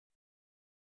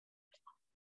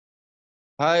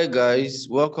Hi guys,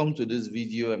 welcome to this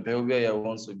video, and we're here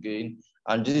once again.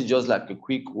 And this is just like a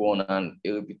quick one and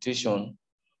a repetition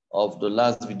of the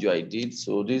last video I did.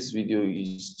 So this video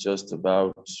is just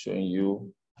about showing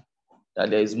you that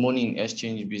there is money in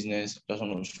exchange business. Just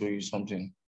want to show you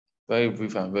something very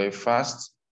brief and very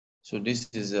fast. So this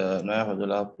is a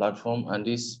 $9 platform, and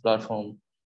this platform,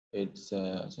 it's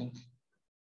I think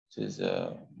it is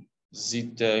a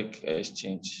ZTech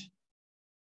exchange.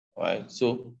 All right,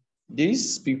 so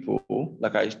these people,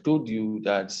 like I told you,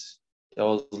 that there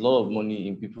was a lot of money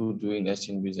in people doing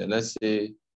exchange business. Let's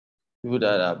say people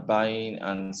that are buying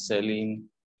and selling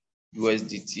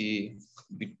USDT,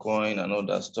 Bitcoin, and all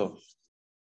that stuff.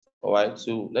 All right,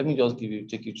 so let me just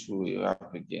take you through a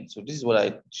wrap again. So this is what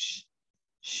I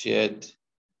shared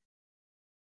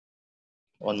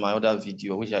on my other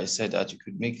video, which I said that you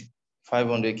could make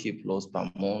 500K plus per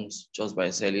month just by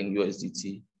selling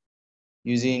USDT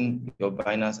using your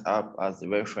Binance app as the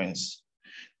reference.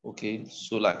 Okay,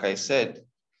 so like I said,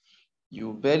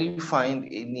 you barely find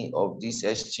any of these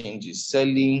exchanges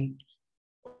selling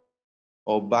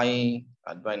or buying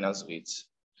at Binance rates.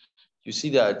 You see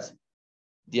that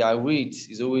their rate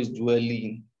is always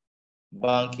dwelling,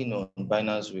 banking on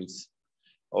Binance rates.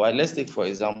 All right, let's take, for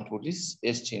example, this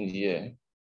exchange here.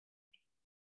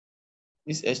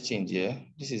 This exchange here,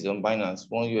 this is on Binance.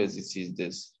 One USDT is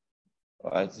this. All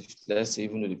right, let's say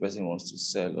even though the person wants to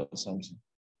sell or something.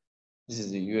 This is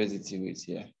the USDT rate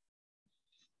here.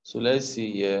 So let's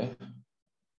see here.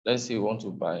 Let's say we want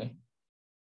to buy.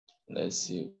 Let's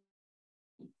see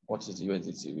what is the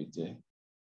USDT rate there.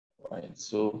 Right,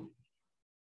 so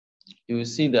you will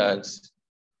see that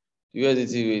the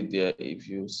USDT rate there, if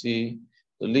you see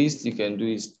the least you can do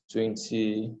is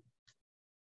 20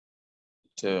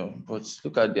 term, but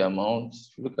look at the amount.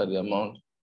 If you look at the amount,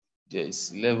 there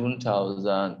is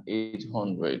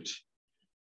 11,800.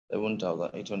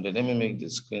 11,800. Let me make the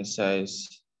screen size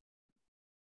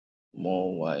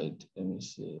more wide. Let me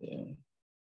see.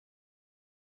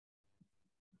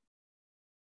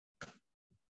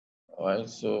 All right,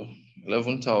 so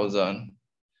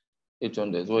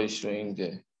 11,800 is what is showing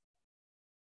there.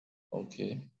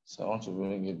 Okay, so I want to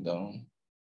bring it down.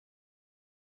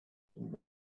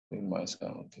 Bring my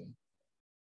scan, okay.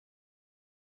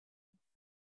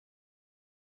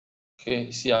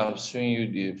 Okay, see, I'm showing you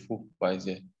the full price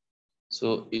here.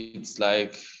 So it's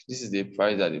like, this is the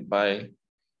price that they buy.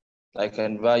 Like, I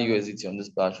can buy USDT on this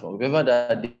platform. Remember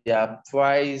that their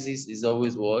prices is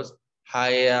always what?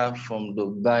 Higher from the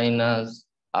Binance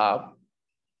app.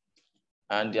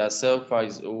 And their sell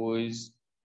price is always,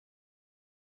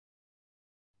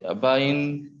 they're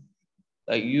buying,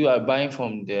 like you are buying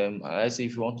from them. And let's say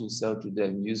if you want to sell to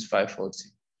them, use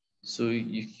 540. So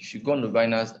if you go on the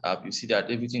Binance app, you see that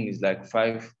everything is like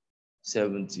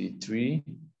 573.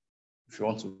 If you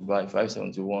want to buy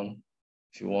 571,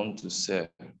 if you want to sell,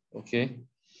 okay?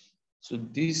 So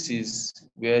this is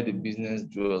where the business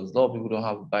dwells. A lot of people don't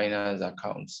have Binance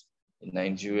accounts in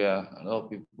Nigeria. A lot of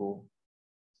people,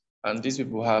 and these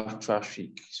people have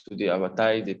traffic. So they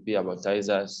advertise, they pay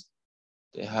advertisers.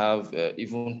 They have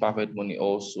even perfect money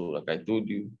also, like I told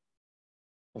you.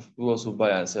 People also buy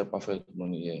and sell perfect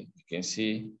money here. You can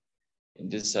see in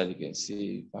this side, you can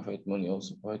see perfect money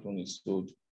also. Perfect money is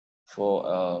sold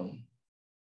for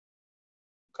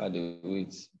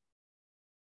weight.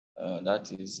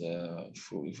 That is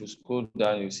if you scroll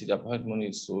down, you see that perfect money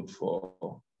is sold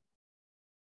for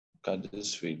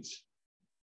this rate.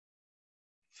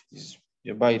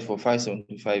 You buy it for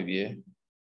 575 here.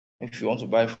 If you want to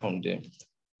buy from them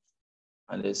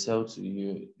and they sell to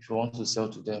you, if you want to sell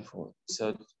to them for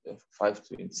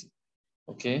 520,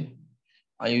 okay?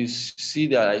 And you see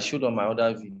that I showed on my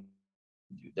other video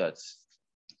that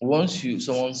once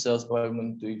someone sells perfect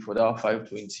money to you for that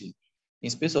 520, in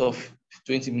space of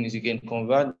 20 minutes, you can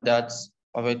convert that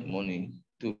perfect money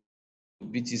to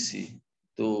BTC,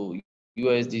 to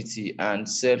USDT, and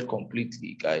sell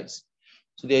completely, guys.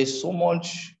 So there is so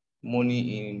much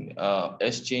money in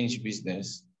exchange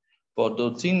business. But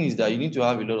the thing is that you need to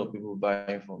have a lot of people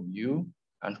buying from you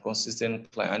and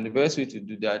consistent client. And the best way to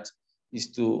do that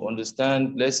is to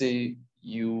understand, let's say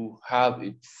you have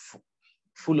a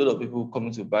full lot of people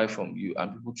coming to buy from you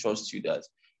and people trust you that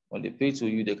when they pay to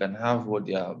you, they can have what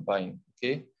they are buying,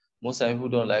 okay? Most time people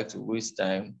don't like to waste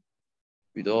time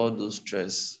with all those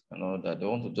stress and all that. They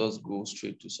want to just go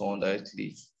straight to someone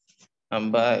directly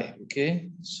and buy, okay?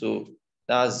 So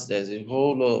there's a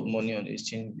whole lot of money on the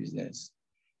exchange business.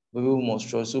 People must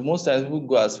trust. So most times people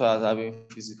go as far as having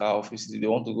physical offices. They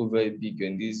want to go very big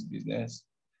in this business.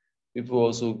 People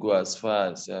also go as far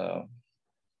as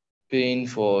paying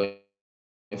for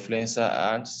influencer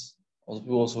ads. Also,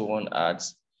 people also want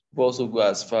ads. People also go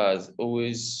as far as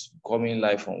always coming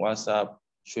live on WhatsApp,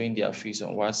 showing their face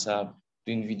on WhatsApp,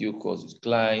 doing video calls with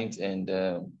clients, and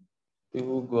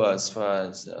people go as far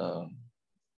as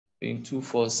being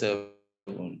 247,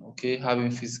 okay,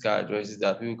 having physical addresses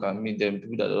that people can meet them,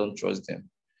 people that don't trust them.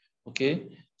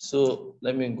 Okay, so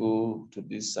let me go to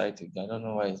this site again. I don't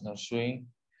know why it's not showing.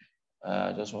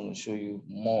 I just want to show you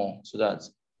more so that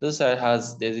this site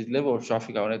there's a level of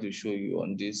traffic I wanted to show you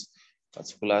on this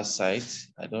particular site.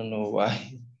 I don't know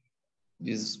why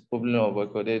this problem of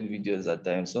recorded videos at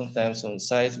times. Sometimes some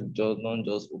sites will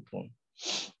just open.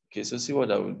 Okay, so see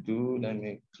what I will do. Let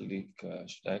me click,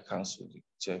 should I cancel the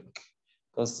check?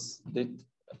 Because the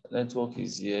network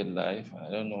is here live.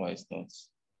 I don't know why it's not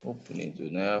opening to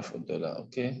Naira for dollar.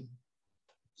 Okay,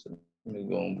 so let me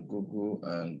go on Google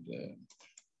and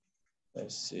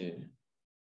let's see.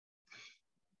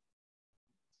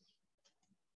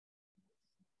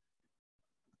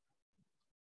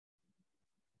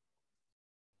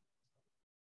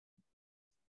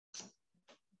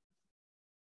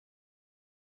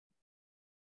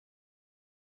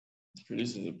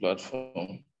 This is the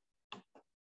platform.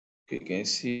 Okay, you can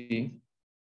see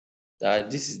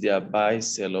that this is their buy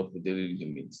sell of the daily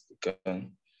limit. They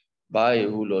can buy a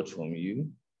whole lot from you.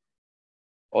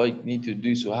 All you need to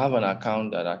do is to have an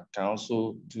account that can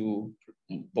also do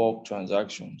bulk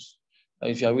transactions. Now,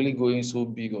 if you're really going so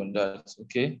big on that,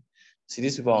 okay? See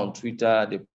these people on Twitter,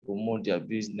 they promote their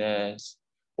business,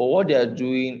 but what they are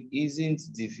doing isn't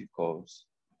difficult.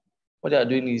 What they are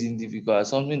doing isn't difficult.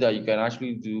 Something that you can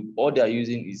actually do. All they are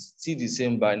using is still the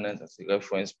same Binance as a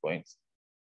reference point.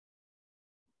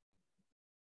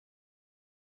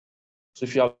 So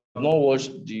if you have not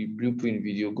watched the blueprint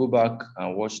video, go back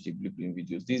and watch the blueprint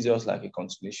videos. This is just like a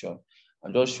continuation.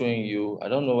 I'm just showing you. I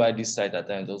don't know why this site at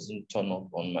times doesn't turn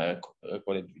up on my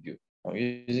recorded video. I'm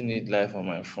using it live on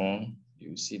my phone.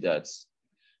 You see that.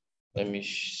 Let me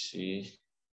see.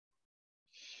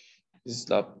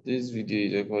 This video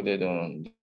is recorded on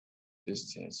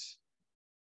distance.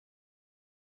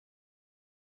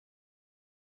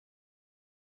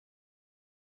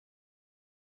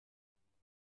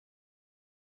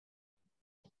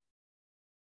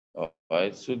 All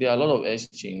right. So there are a lot of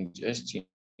exchangers.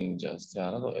 There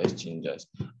are a lot of exchangers,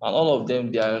 and all of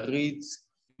them, their rates,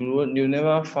 you'll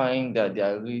never find that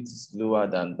their rate is lower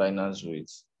than Binance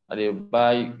rates. And they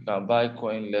can buy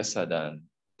coin lesser than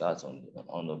that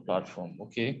on the platform.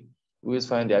 Okay, you always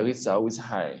find their rates are always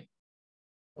high.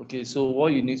 Okay, so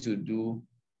what you need to do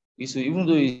is, even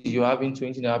though you're having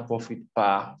 20 naira profit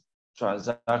per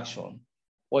transaction,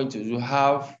 what you need to do,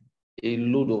 have a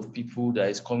load of people that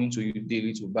is coming to you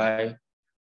daily to buy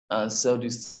and sell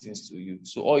these things to you.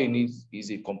 So all you need is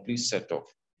a complete setup.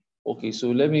 Okay, so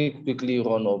let me quickly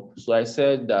run up. So I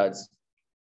said that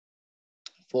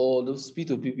for the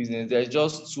P2P business, there's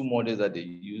just two models that they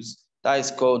use. That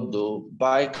is called the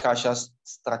buy cash out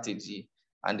strategy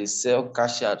and the sell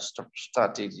cash out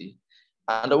strategy.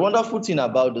 And the wonderful thing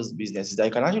about this business is that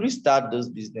you can actually start this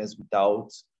business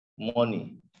without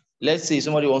money. Let's say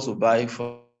somebody wants to buy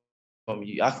from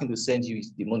you, ask him to send you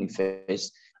the money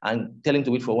first and tell him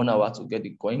to wait for 1 hour to get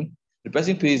the coin. The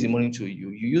person pays the money to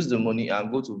you. You use the money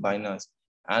and go to Binance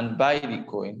and buy the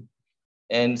coin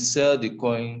and sell the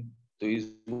coin to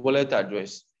his wallet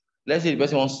address. Let's say the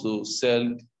person wants to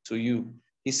sell to you.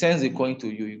 He sends the coin to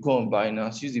you. You go on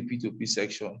Binance, use the P2P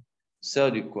section, sell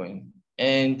the coin,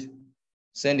 and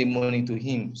send the money to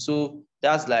him. So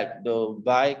that's like the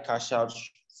buy cash out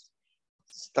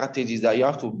strategies, that you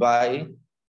have to buy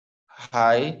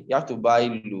high, you have to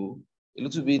buy low, a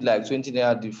little bit like 20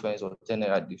 naira difference or 10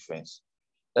 naira difference.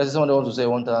 Let's say somebody wants to say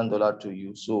 $1,000 to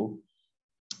you. So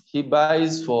he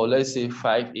buys for, let's say,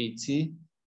 580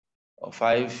 or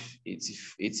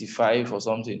 585 or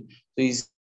something. So he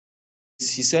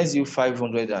sends you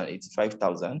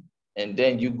 585,000, and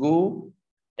then you go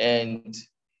and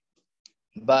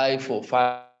buy for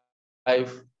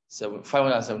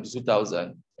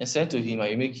 572,000 and send to him,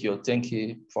 and you make your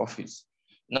 10K profits.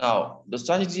 Now, the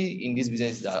strategy in this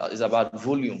business is about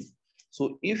volume.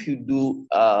 So if you do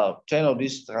 10 of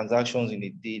these transactions in a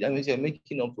day, that means you're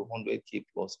making up to 100K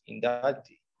plus in that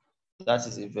day. That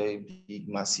is a very big,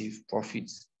 massive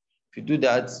profit. If you do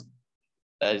that,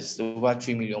 it's over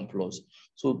 3 million plus.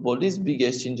 So, but these big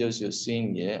exchanges you're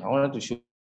seeing here, I wanted to show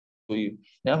you.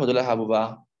 Now, for dollar have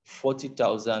over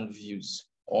 40,000 views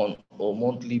on a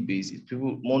monthly basis.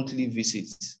 People monthly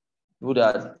visits. People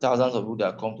that thousands of people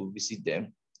that come to visit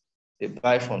them, they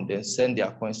buy from them, send their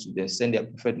coins to them, send their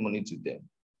preferred money to them.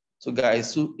 So,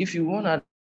 guys, so if you want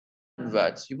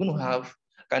adverts, you're going to have,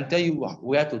 I can tell you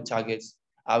where to target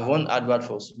I've run advert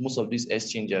for most of these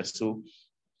exchanges. So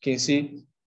you can see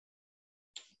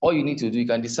all you need to do, you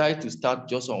can decide to start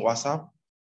just on WhatsApp.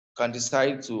 You can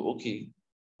decide to, okay,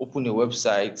 open a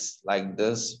website like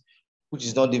this, which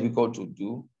is not difficult to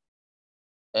do.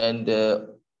 And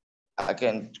I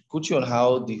can put you on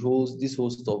how this whole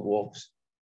stuff works.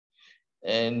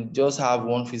 And just have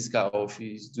one physical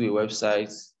office, do a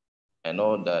website and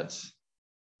all that.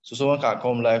 So someone can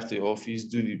come live to your office,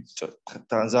 do the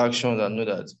transactions and know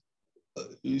that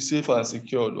it's safe and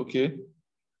secured, okay?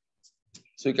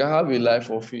 So you can have a live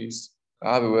office,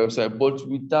 have a website, but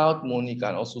without money, you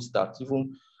can also start.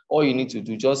 Even all you need to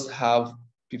do, just have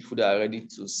people that are ready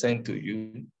to send to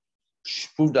you,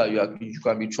 prove that you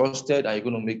can be trusted and you're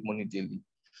going to make money daily.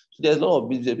 So there's a lot of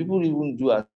business. People even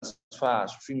do as far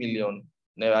as 3 million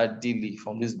naira daily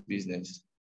from this business.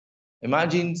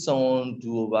 Imagine someone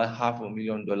do over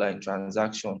 $500,000 in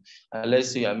transaction, and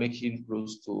let's say you're making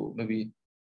close to maybe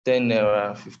 10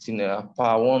 naira, 15 naira per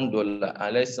 $1,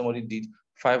 unless somebody did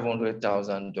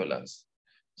 $500,000.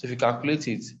 So if you calculate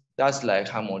it, that's like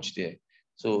how much there.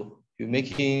 So you're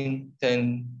making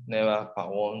 10 naira per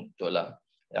 $1. You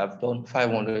have done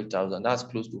 500,000. That's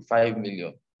close to 5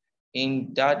 million.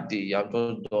 In that day, you have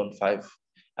just done 5.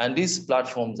 And these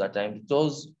platforms at times,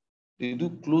 they do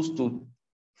close to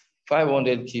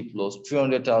 500K plus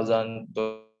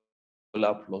 $300,000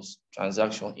 plus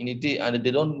transaction in a day, and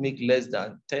they don't make less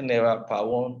than 10 naira per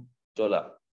 $1.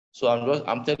 So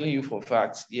I'm telling you for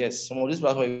facts, yes, some of these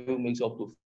platforms even makes up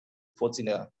to 14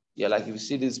 naira. Yeah, like if you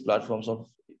see these platforms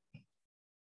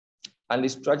and the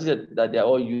strategy that they're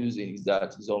all using is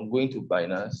that is on going to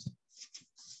Binance,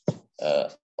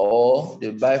 or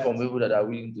they buy from people that are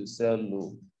willing to sell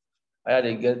low. Either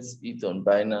they get it on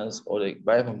Binance or they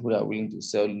buy from people that are willing to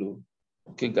sell low.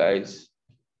 Okay, guys.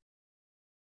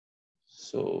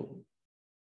 So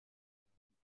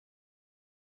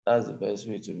that's the best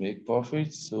way to make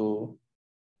profit. So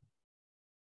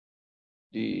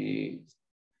the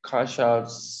cash out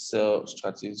sell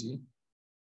strategy,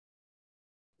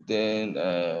 then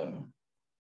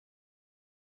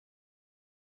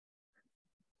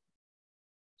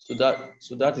so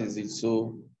that is it.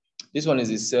 So this one is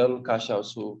the sell cash out.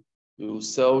 So you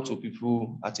sell to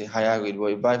people at a higher rate, but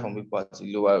you buy from people at a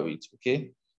lower rate.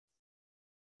 Okay,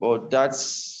 but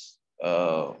that's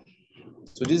so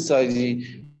this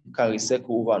strategy can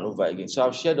recycle over and over again. So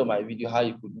I've shared on my video how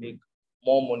you could make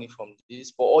more money from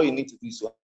this, but all you need to do is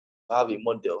to have a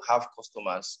model, have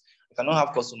customers. You cannot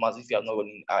have customers if you are not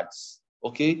running ads.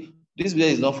 Okay, this video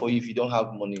is not for you if you don't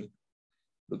have money,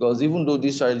 because even though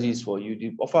this strategy is for you,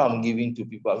 the offer I'm giving to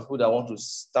people are people that want to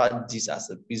start this as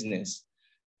a business.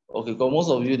 Okay, because most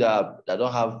of you that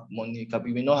don't have money,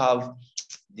 you may not have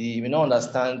you may not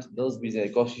understand those business.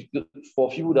 Because for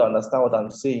people that understand what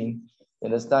I'm saying, they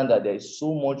understand that there is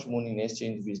so much money in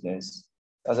exchange business.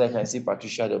 As I can see,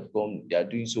 Patricia.com, they are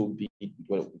doing so big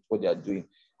with what they are doing,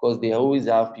 because they always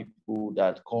have people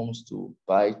that comes to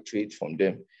buy trade from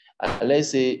them. And let's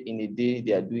say in a day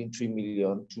they are doing 3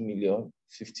 million, 2 million,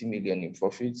 50 million in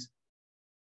profits.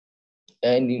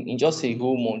 And in just a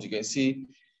whole month, you can see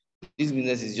this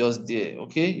business is just there.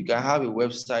 Okay, you can have a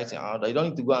website and all that. You don't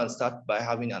need to go and start by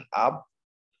having an app.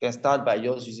 You can start by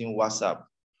just using WhatsApp.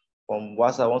 From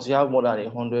WhatsApp, once you have more than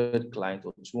 100 clients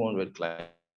or 200 clients,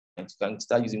 you can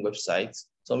start using websites.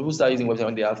 Some people start using websites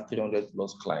when they have 300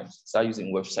 plus clients. Start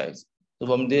using websites. So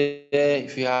from there,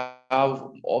 if you have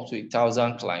up to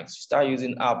 1,000 clients, you start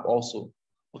using app also.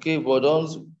 Okay, but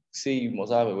don't say you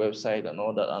must have a website and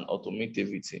all that and automate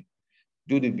everything.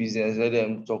 Do the business, let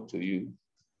them talk to you.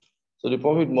 So the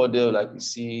profit model, like you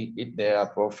see it there,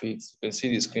 profits. You can see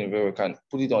the screen where we can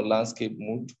put it on landscape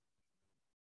mode.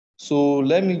 So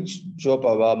let me drop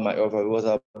about my offer. I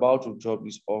was about to drop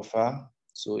this offer,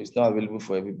 so it's not available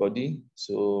for everybody.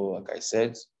 So like I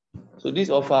said, so this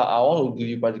offer, I want to give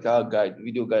you a practical guide,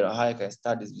 video guide on how you can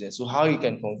start this business. So how you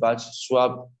can convert,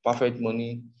 swap perfect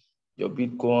money, your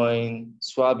Bitcoin,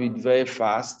 swap it very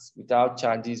fast without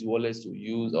charges, wallets to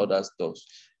use, all that stuff.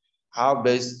 How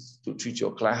best to treat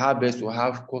your client, how best to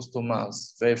have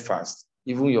customers very fast,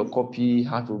 even your copy,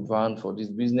 how to brand for this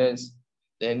business.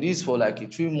 Then this for like a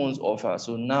 3 months offer.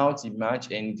 So now to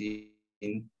March ending,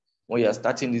 when you're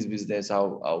starting this business,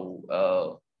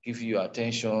 I'll give you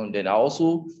attention. Then I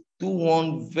also do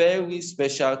one very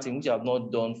special thing, which I've not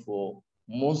done for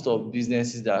most of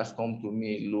businesses that have come to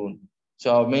me alone.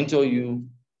 So I'll mentor you.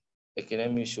 Okay,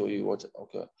 let me show you what,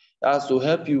 okay. That's to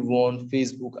help you run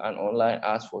Facebook and online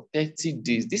ads for 30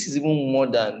 days. This is even more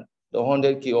than the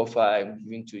 100K offer I'm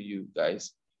giving to you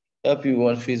guys. Help you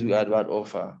run Facebook advert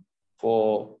offer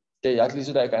for at least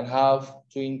so that I can have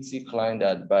 20 client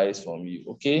advice from you,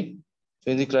 okay?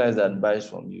 20 clients that buys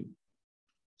from you.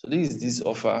 So this is this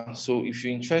offer. So if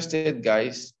you're interested,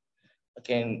 guys, I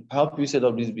can help you set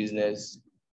up this business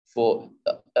for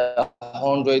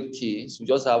 100K. So we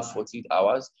just have 48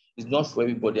 hours. It's not for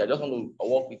everybody. I just want to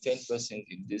work with 10%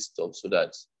 in this stuff so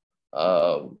that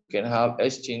we can have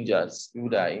exchangers, people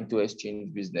that are into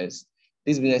exchange business.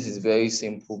 This business is very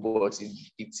simple, but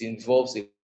it involves a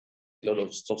lot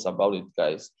of stuff about it,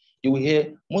 guys. You will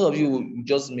hear, most of you will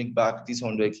just make back this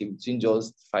 100K between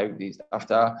just 5 days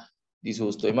after this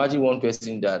whole story. Imagine one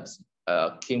person that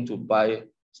came to buy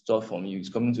stuff from you is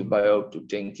coming to buy up to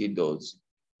 10K dollars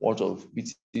worth of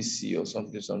BTC or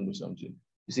something.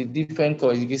 You see different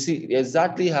coins. You can see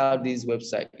exactly how this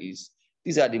website is.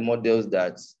 These are the models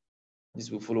that this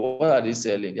will follow. What are they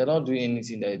selling? They're not doing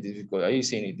anything that is difficult. Are you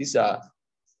seeing it? These are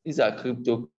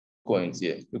crypto coins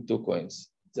here. Crypto coins.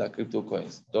 These are crypto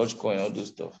coins. Dogecoin, all those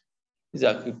stuff. These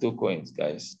are crypto coins,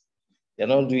 guys. They're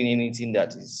not doing anything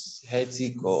that is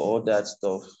hectic or all that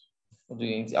stuff. Not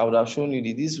doing anything. I would have shown you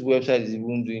this website is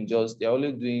even doing just, they're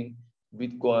only doing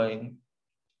Bitcoin,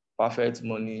 perfect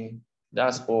money.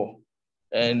 That's all.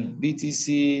 And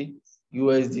BTC,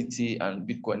 USDT, and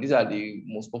Bitcoin. These are the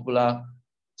most popular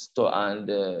store, and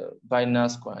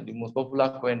Binance coin, the most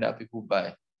popular coin that people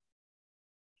buy.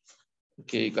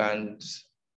 Okay, you can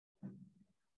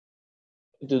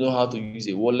to know how to use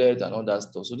a wallet and all that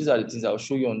stuff. So these are the things I'll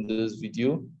show you on this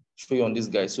video, show you on this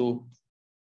guy. So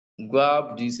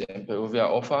grab this Perovia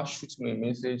offer, shoot me a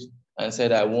message and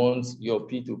said, I want your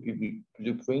P2P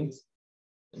blueprint,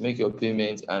 make your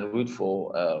payment and wait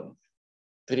for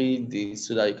 3 days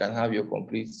so that you can have your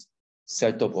complete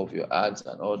setup of your ads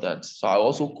and all that. So I'll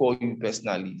also call you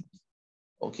personally.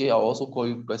 Okay, I'll also call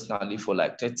you personally for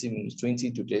like 30 minutes, 20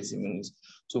 to 30 minutes.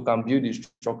 So you can build the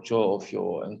structure of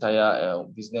your entire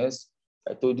business.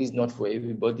 I told you it's not for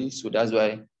everybody. So that's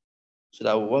why, so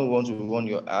that when we want to run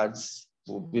your ads,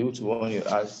 we'll be able to run your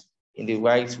ads in the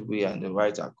right way and the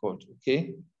right accord.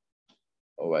 Okay.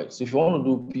 All right. So if you want to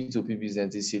do P2P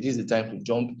business this year, this is the time to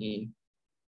jump in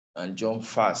and jump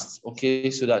fast.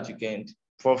 Okay. So that you can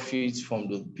profit from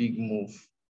the big move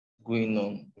going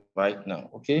on right now.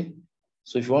 Okay.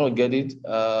 So if you want to get it,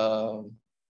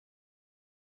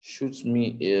 shoot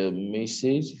me a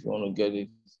message. If you want to get it,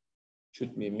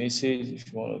 shoot me a message.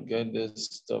 If you want to get this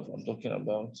stuff I'm talking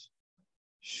about,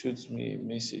 shoot me a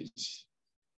message.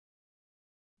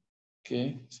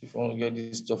 Okay, so if you want to get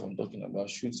this stuff I'm talking about,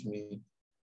 shoot me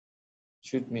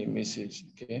a message.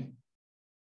 Okay,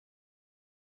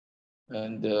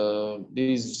 and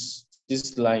this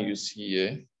line you see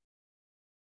here,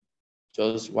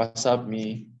 just WhatsApp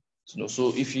me.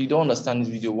 So if you don't understand this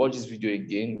video, watch this video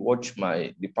again. Watch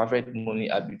the perfect money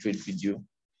arbitrage video,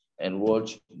 and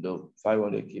watch the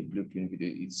 500K blueprint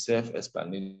video. It's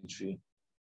self-explanatory.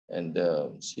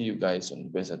 And see you guys on the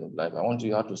best side of life. I want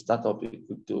you how to start up a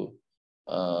crypto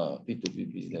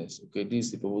P2P business. Okay, this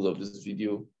is the purpose of this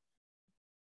video.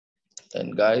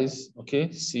 And guys,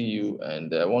 okay, see you.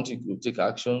 And I want you to take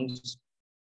actions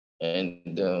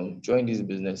and join this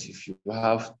business if you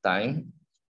have time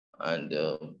and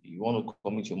you want to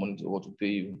commit your money to what to pay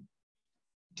you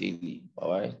daily. All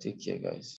right, take care, guys.